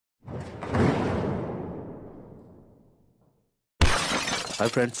Hi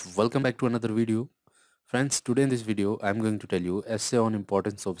friends, welcome back to another video. Friends, today in this video I am going to tell you essay on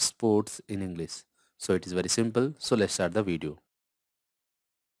importance of sports in English. So it is very simple, so let's start the video.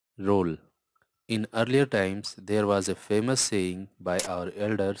 Role. In earlier times there was a famous saying by our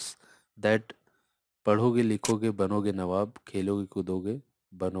elders that पढ़ोगे लिखोगे बनोगे नवाब खेलोगे कूदोगे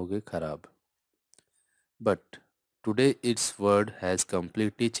बनोगे खराब. But today its word has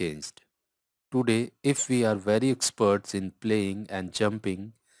completely changed. Today, if we are very experts in playing and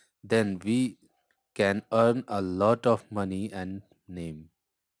jumping, then we can earn a lot of money and name.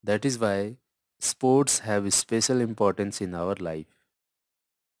 That is why sports have special importance in our life.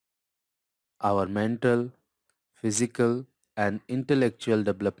 Our mental, physical and intellectual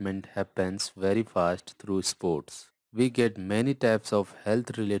development happens very fast through sports. We get many types of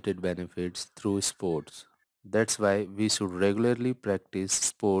health related benefits through sports. That's why we should regularly practice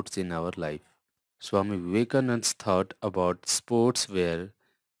sports in our life. Swami Vivekananda's thought about sports were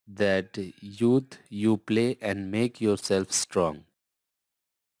that youth you play and make yourself strong.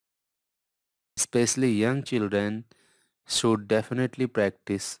 Especially young children should definitely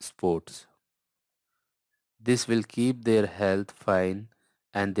practice sports. This will keep their health fine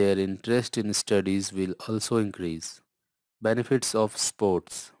and their interest in studies will also increase. Benefits of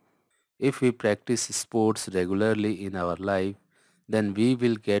sports. If we practice sports regularly in our life, then we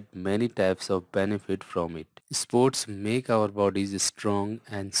will get many types of benefit from it. Sports make our bodies strong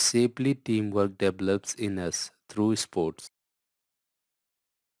and safely teamwork develops in us through sports.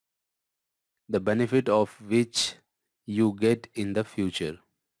 The benefit of which you get in the future.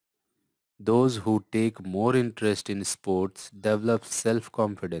 Those who take more interest in sports develop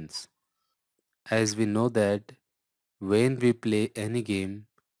self-confidence. As we know that when we play any game,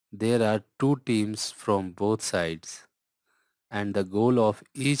 there are two teams from both sides and the goal of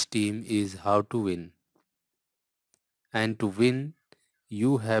each team is how to win. And to win,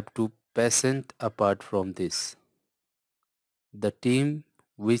 you have to patient apart from this. The team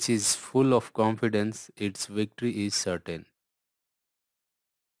which is full of confidence, its victory is certain.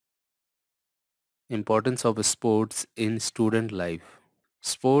 Importance of sports in student life.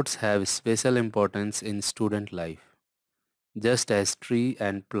 Sports have special importance in student life. Just as trees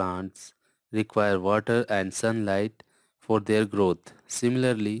and plants require water and sunlight for their growth.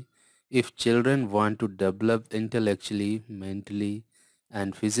 Similarly, if children want to develop intellectually, mentally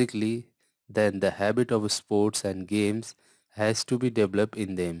and physically, then the habit of sports and games has to be developed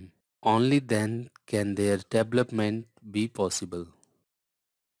in them. Only then can their development be possible.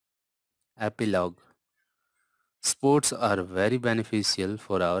 Epilogue. Sports are very beneficial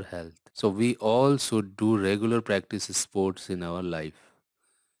for our health. So we all should do regular practice sports in our life.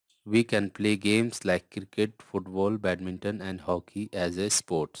 We can play games like cricket, football, badminton and hockey as a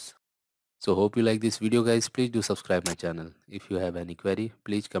sports. So hope you like this video guys. Please do subscribe my channel. If you have any query,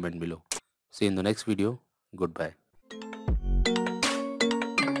 please comment below. See you in the next video. Goodbye.